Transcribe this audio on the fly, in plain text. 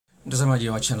Mtazamaji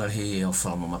wa channel hii ya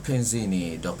Ufalme wa Mapenzi,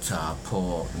 ni Dr.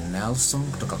 Paul Nelson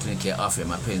kutoka kliniki ya afya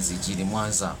Mapenzi jijini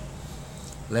Mwanza.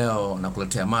 Leo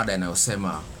nakuletea mada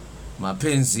inayosema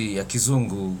mapenzi ya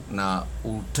kizungu na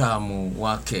utamu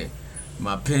wake.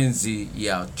 Mapenzi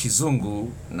ya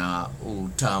kizungu na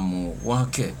utamu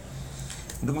wake.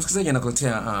 Ndugu msikilizaji,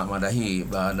 nakuletea mada hii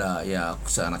baada ya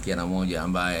kukutana na kijana mmoja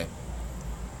ambaye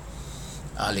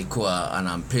alikuwa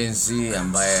ana mpenzi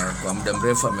ambaye kwa muda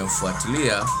mrefu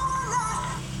amemfuatilia,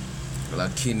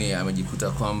 lakini amejikuta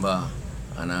kwamba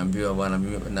anaambiwa bwana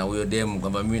na huyo demu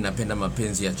kwamba mimi napenda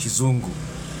mapenzi ya kizungu.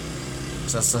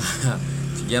 Sasa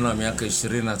kijana wa miaka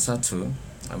 23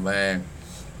 ambaye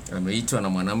ameitwa na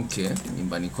mwanamke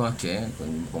nyumbani kwake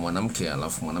kwa mwanamke,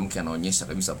 alafu mwanamke anaonyesha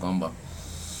kabisa kwamba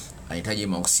anahitaji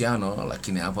mahusiano,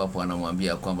 lakini hapo hapo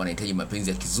anamwambia kwamba anahitaji mapenzi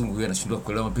ya kizungu. Yeye anashindwa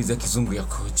kuelewa mapenzi ya kizungu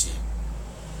yakoje.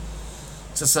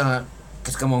 Sasa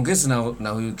katika maongezi na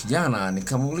huyu kijana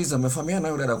nikamuuliza, umefahamiana na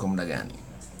yule dada kwa muda gani?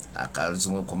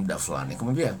 Akazungumza kwa muda fulani.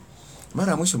 Nikamwambia,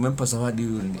 mara mwisho umempa zawadi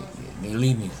ni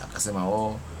lini?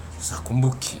 Akasema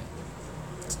sakumbuki.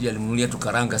 Sijui alimnunulia tu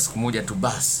karanga siku moja tu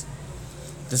basi.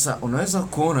 Sasa unaweza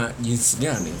kuona jinsi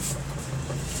gani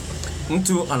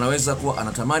mtu anaweza kuwa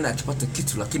anatamani akipata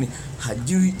kitu, lakini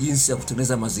hajui jinsi ya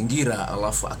kutengeneza mazingira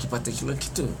alafu akipata kile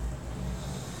kitu.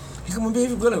 Nikamwambia,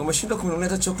 hivi bwana, umeshinda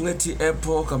kumnunulia chocolate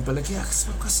apple kampelekea?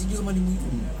 Akasema kwa sijui kama ni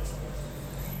muhimu.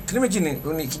 Imagine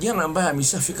ni kijana ambaye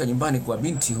ameshafika nyumbani kwa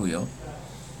binti huyo,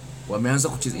 wameanza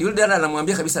kucheza. Yule dada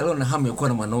anamwambia kabisa leo na hamu ya kuwa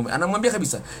na mwanaume. Anamwambia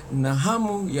kabisa na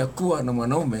hamu ya kuwa na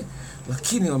mwanaume,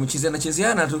 lakini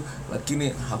wamechezeana tu,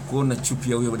 lakini hakuona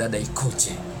chupi ya huyo dada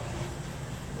ikoje.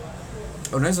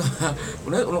 Unaweza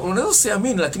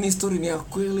usiamini, lakini story ni ya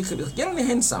kweli kabisa. Kijana ni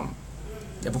handsome.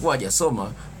 Japokuwa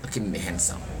hajasoma, lakini ni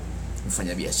handsome.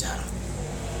 Mfanya biashara.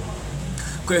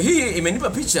 Kwa hiyo hii imenipa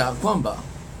picha kwamba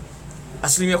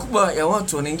asilimia kubwa ya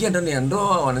watu wanaingia ndani ya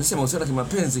ndoa, wanaanzisha mahusiano ya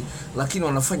kimapenzi, lakini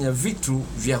wanafanya vitu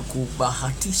vya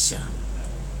kubahatisha.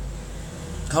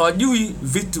 Hawajui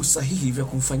vitu sahihi vya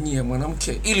kumfanyia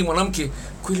mwanamke ili mwanamke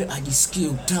kweli ajisikie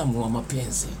utamu wa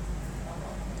mapenzi.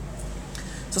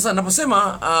 Sasa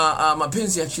ninaposema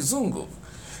mapenzi ya kizungu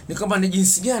ni kwamba ni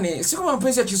jinsi gani, si kama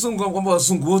mapenzi ya kizungu kwamba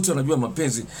wazungu wote wanajua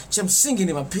mapenzi. Cha msingi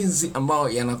ni mapenzi ambayo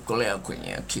yanakolea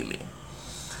kwenye akili.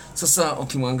 Sasa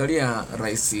ukimwangalia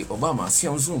Rais Obama, si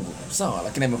mzungu, sawa,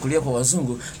 lakini amekulia kwa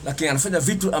wazungu, lakini anafanya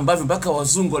vitu ambavyo mpaka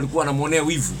wazungu walikuwa wanamuonea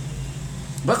wivu.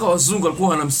 Mpaka wazungu walikuwa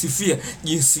wanamsifia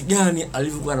jinsi gani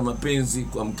alivyokuwa na mapenzi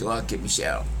kwa mke wake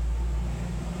Michelle.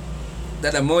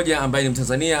 Dada mmoja ambaye ni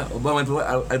Mtanzania, Obama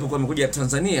alipokuwa amekuja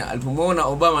Tanzania, alipomuona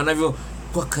Obama anavyo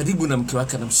kwa karibu na mke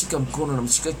wake, anamshika mkono,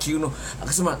 anamshika kiuno,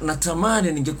 akasema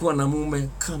natamani ningekuwa na mume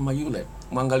kama yule.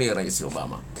 Mwangalie Rais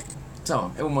Obama.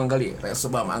 Sawa, hebu mwangalie Rais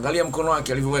Obama. Angalia mkono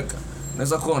wake alivyoweka.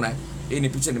 Unaweza kuona hii ni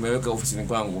picha nimeweka ofisini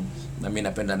kwangu, na mimi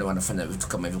napenda ndio wanafanya vitu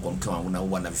kama hivyo kwa mke wangu, na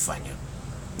huwa anavifanya.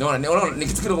 Unaona ni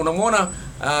kitu kile, unamuona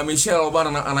Michelle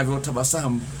Obama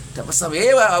anavyotabasamu.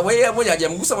 Yeye moja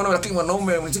hajamgusa mwanaume, lakini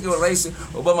mwanaume mtiki wa Rais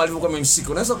Obama alivyokuwa amemshika.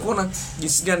 Unaweza kuona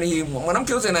jinsi gani hii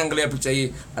mwanamke yote anaangalia picha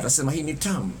hii atasema hii ni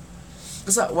tamu.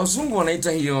 Sasa wazungu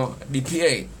wanaita hiyo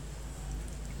DPA.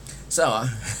 Sawa?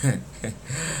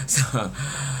 Sawa.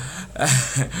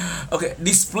 Okay,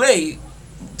 display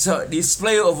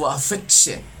of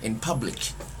affection in public.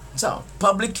 So,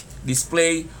 public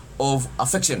display of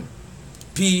affection,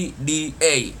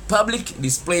 PDA. Public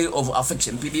display of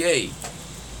affection, PDA.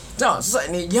 Sasa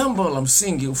ni jambo la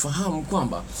msingi ufahamu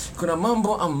kwamba kuna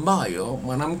mambo ambayo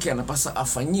mwanamke anapasa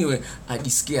afanyiwe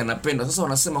ajisikie anapendwa. Sasa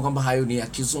wanasema kwamba hayo ni ya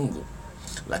kizungu,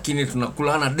 lakini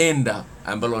tunakulana denda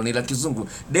ambalo ni la kizungu.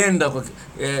 Denda kwa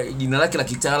jina lake la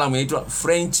kitaalamu inaitwa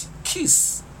French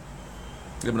kiss.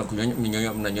 Ile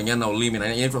mnanyonyana ulimi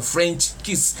na inaitwa French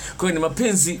kiss. Kwa hiyo ni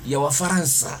mapenzi ya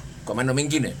Wafaransa kwa maneno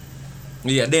mengine.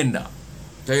 Ni ya denda.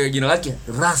 Kwa hiyo jina lake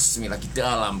rasmi la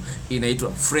kitaalamu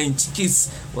inaitwa French kiss.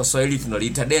 Waswahili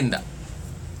tunaliita denda.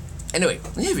 Anyway,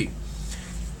 hivi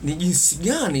ni jinsi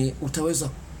gani utaweza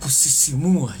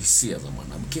kusisimua hisia za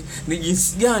mwanamke? Ni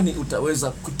jinsi gani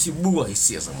utaweza kutibua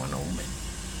hisia za mwanaume?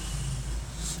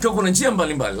 Kwa kuna njia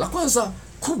mbalimbali. La kwanza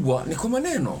kubwa ni kwa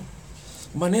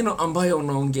maneno ambayo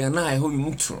unaongea naye huyu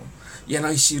mtu,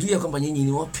 yanaashiria kwamba nyinyi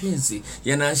ni wapenzi,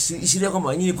 yanaashiria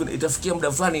kwamba nyinyi itafikia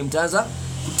muda fulani mtaanza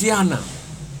kutiana.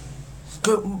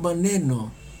 Kwa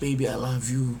maneno, baby I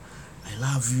love you,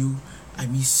 I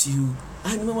miss you,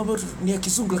 ni mambo ambayo ni ya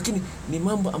kizungu, lakini ni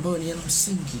mambo ambayo ni ya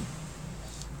msingi.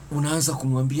 Unaanza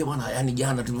kumwambia bwana, yani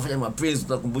jana tumefanya mapenzi,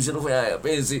 tutakumbusha tofauti ya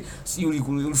mapenzi, si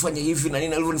ulifanya hivi na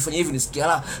nini, alivyonifanya hivi nisikia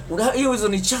la. Hizo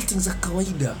ni chatting za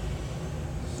kawaida.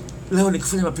 leo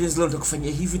nikifanya mapenzi, leo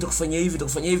nitakufanyia hivi, nitakufanyia hivi,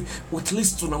 nitakufanyia hivi. At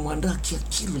least tunamwandaa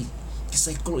kiakili,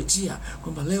 kisaikolojia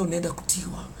kwamba leo naenda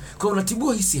kutiwa. Kwa hiyo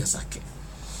unatibua hisia zake.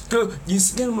 Kwa hiyo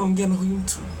jinsi gani unaongea na huyu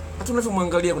mtu, hata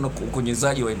unavyomwangalia kuna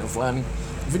ukonyezaji wa aina fulani,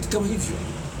 vitu kama hivyo.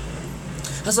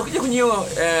 Sasa ukija kwenye hiyo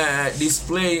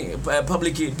display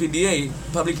public PDA,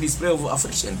 public display of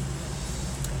affection,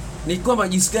 ni kwamba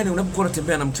jinsi gani unapokuwa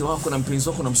unatembea na mke wako na mpenzi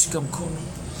wako, unamshika mkono,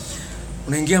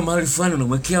 unaingia mahali fulani,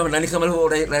 unamwekea nani, kama leo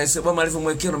Rais Obama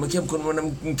alivyomwekea, unamwekea mkono na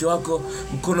mke wako,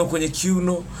 mkono kwenye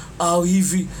kiuno au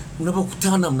hivi.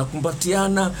 Unapokutana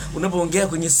mnakumbatiana, unapoongea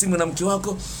kwenye simu na mke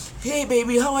wako, hey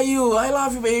baby, how are you, I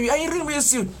love you baby, I really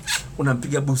miss you,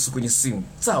 unampiga busu kwenye simu.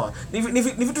 Sawa, ni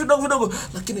vitu vidogo vidogo,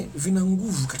 lakini vina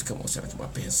nguvu katika mahusiano ya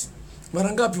mapenzi.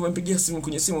 Mara ngapi umempigia simu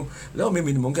kwenye simu? Leo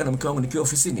mimi nimeongea na mke wangu nikiwa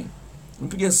ofisini,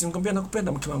 nimpigia simu nikamwambia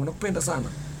nakupenda mke wangu, nakupenda sana.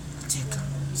 Cheka.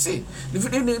 Si,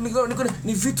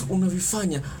 ni vitu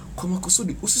unavifanya kwa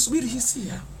makusudi, usisubiri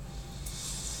hisia.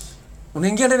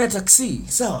 Unaingia ndani ya taksi,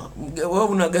 sawa, wewe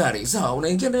una gari, sawa,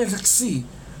 unaingia ndani ya taksi,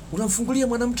 unamfungulia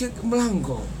mwanamke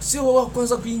mlango, sio wewe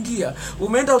kwanza kuingia.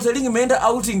 Umeenda hotelini, umeenda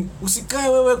outing, usikae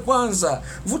wewe kwanza,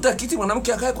 vuta kiti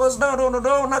mwanamke akae kwanza,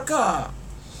 no, nakaa.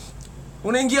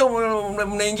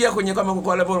 Unaingia kwenye kama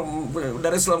kwa level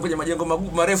Dar es Salaam kwenye majengo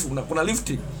marefu, kuna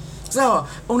lifti. Sawa,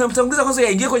 unamtanguliza kwanza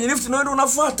yaingie kwenye lift, na wewe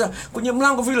unafuata kwenye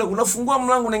mlango vile, unafungua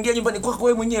mlango, unaingia nyumbani kwako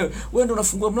wewe mwenyewe. Wewe ndio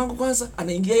unafungua mlango kwanza,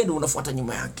 anaingia yeye, ndio unafuata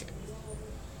nyuma yake.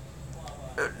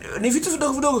 Ni vitu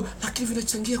vidogo vidogo, lakini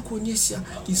vinachangia kuonyesha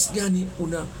jinsi gani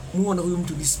unamuona huyu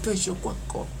mtu ni special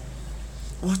kwako.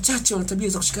 Wachache wana tabia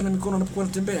za kushikana mikono wanapokuwa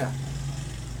wanatembea.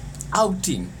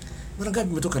 Outing. Mara ngapi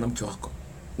umetoka na mke wako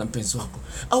na mpenzi wako?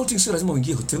 Outing sio lazima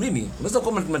uingie hotelini. Unaweza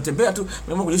kuwa mnatembea tu,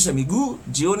 mama kunyosha miguu,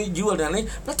 jioni jua ndani,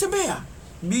 mnatembea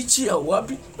beach au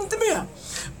wapi, mnatembea.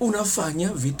 Unafanya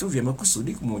vitu vya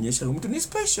makusudi kumuonyesha huyu mtu ni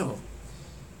special.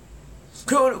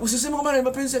 Kwa hiyo usiseme kwamba ni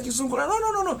mapenzi ya kizungu.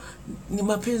 No. Ni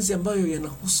mapenzi ambayo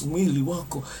yanahusu mwili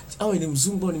wako. Awe ni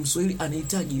mzungu au ni Mswahili,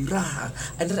 anahitaji raha,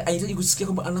 anahitaji kusikia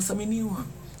kwamba anathaminiwa.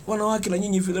 Wanawake na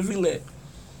nyinyi vile vile.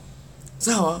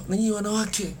 Sawa, na nyinyi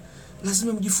wanawake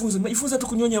lazima mjifunze. Mjifunze tu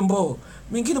kunyonya mboo.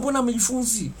 Mengine mbona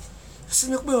amejifunzi?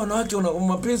 Sema kwa wanawake wana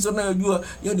mapenzi wanayojua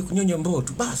yao ni kunyonya mboo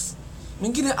tu basi.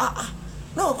 Mengine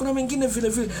no, kuna mengine vile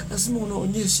vile lazima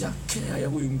unaonyesha care ya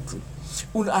huyu mtu.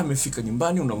 Amefika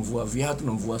nyumbani, unamvua viatu,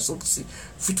 unamvua socks,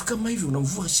 vitu kama hivi,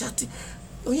 unamvua shati.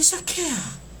 Onyesha care.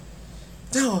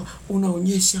 Sawa,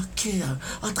 unaonyesha care.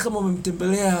 Hata kama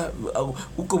umemtembelea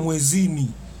uko mwezini,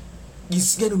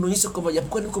 jinsi gani unaonyesha kwamba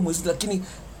japokuwa niko mwezini, lakini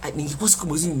ningekuwa siko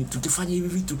mwezini tukifanya hivi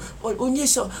vitu.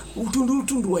 Onyesha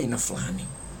utundu wa aina fulani.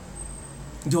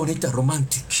 Ndio unaita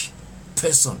romantic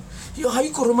person. Hiyo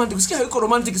haiko romantic. Usikia haiko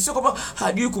romantic, sio kwamba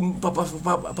hajui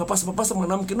kumpapasa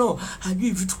mwanamke, no,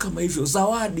 hajui vitu kama hivyo.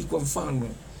 Zawadi kwa mfano,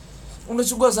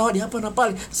 unachukua zawadi hapa na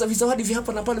pale. Sasa zawadi vya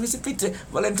hapa na pale visipite,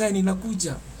 Valentine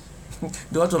inakuja.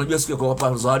 Ndio watu wanajua siku ya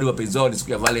kuwapa zawadi wapenzi wao ni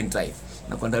siku ya Valentine,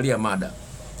 na kuandalia mada.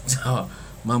 Sawa,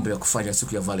 mambo ya kufanya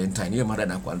siku ya Valentine. Hiyo mada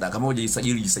na kuandaa. Kama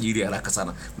hujajisajili haraka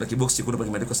sana, kuna kibox chekundu pale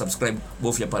kimeandikwa subscribe,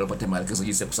 bofya pale upate maelekezo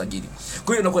jinsi ya kusajili.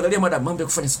 Kwa hiyo nakuandalia mada mambo ya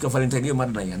kufanya siku ya Valentine. Hiyo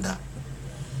mada naiandaa.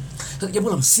 Jambo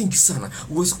la msingi sana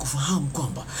uweze kufahamu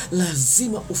kwamba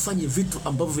lazima ufanye vitu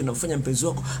ambavyo vinamfanya mpenzi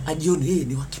wako ajione yeye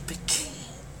ni wa kipekee.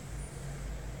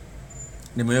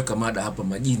 Nimeweka mada hapa,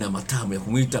 majina matamu ya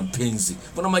kumuita mpenzi.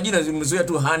 Kuna majina zimezoea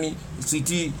tu honey,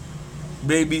 sweetie,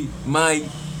 baby, my.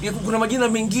 Kuna majina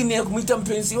mengine ya kumuita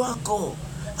mpenzi wako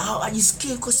au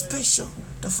ajisikie kwa special.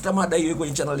 Tafuta mada hiyo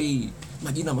kwenye channel hii.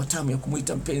 Majina matamu ya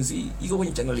kumuita mpenzi iko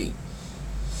kwenye channel hii.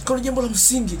 Kwa jambo la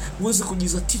msingi uweze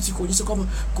kujizatiti kuonyesha kwamba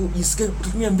kujisikia,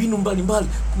 kutumia mbinu mbalimbali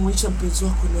kumuonyesha mpenzi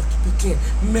wako ni wa kipekee.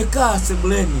 Mmekaa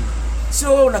sebuleni, sio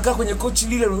wewe unakaa kwenye kochi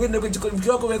lile, unaenda kwenye mke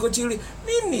wako kwenye kochi lile.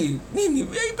 Nini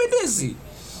haipendezi.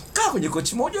 Kaa kwenye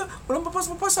kochi moja,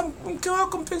 unampapasa mke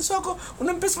wako, mpenzi wako,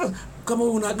 unampesa. Kama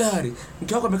una gari,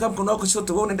 mke wako amekaa mkono wako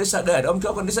shoto, wewe unaendesha gari, au mke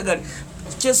wako anaendesha gari,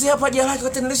 chezea paja lake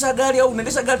wakati anaendesha gari, au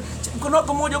unaendesha gari mkono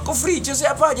wako mmoja uko free,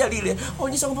 chezea paja lile,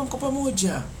 onyesha kwamba mko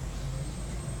pamoja.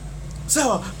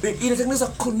 Sawa, inatengeneza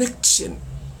connection,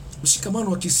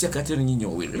 mshikamano wa kihisia kati yenu nyinyi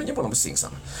wawili. Ni jambo la msingi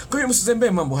sana. Kwa hiyo msizembee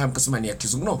mambo haya mkasema ni ya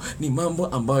kizungu. No, ni mambo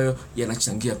ambayo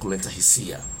yanachangia kuleta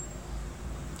hisia.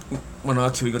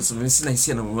 Wanawake wengi wanasema sina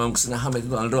hisia na mume wangu, sina hamu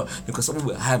ya ndoa, ni kwa sababu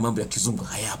haya mambo ya kizungu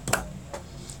hayapo.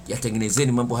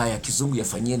 Yatengenezeni mambo haya ya kizungu,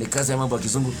 yafanyieni kazi ya mambo ya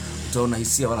kizungu, utaona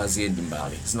hisia wala ziendi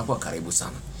mbali. Zinakuwa karibu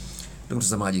sana. Ndugu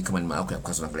mtazamaji, kama ni mara yako ya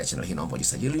kwanza unaangalia channel hii, naomba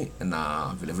jisajili,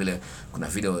 na vile vile kuna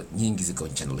video nyingi ziko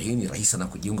kwenye channel hii. Ni rahisi sana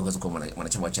kujiunga kwa sababu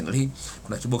mwanachama wa channel hii.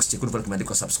 Kuna kibox chekundu pale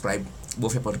kimeandikwa subscribe,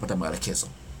 bofya pale utapata maelekezo.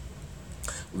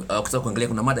 kutaka kuangalia,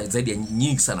 kuna mada zaidi ya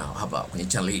nyingi sana hapa kwenye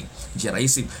channel hii. Njia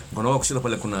rahisi, mkono wako kushoto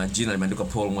pale kuna jina limeandikwa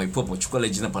Paul Mwaipopo. Chukua ile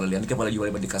jina pale, andika pale juu,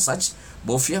 andika search,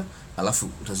 bofya, alafu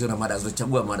utaziona mada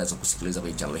zochagua, mada za kusikiliza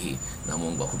kwenye channel hii. Na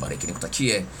Mungu akubariki.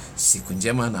 Nikutakie siku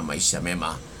njema na maisha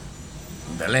mema.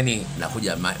 Mbeleni na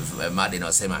kuja mada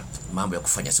inayosema mambo ya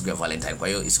kufanya siku ya Valentine. Kwa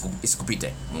hiyo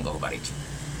isikupite. Mungu akubariki.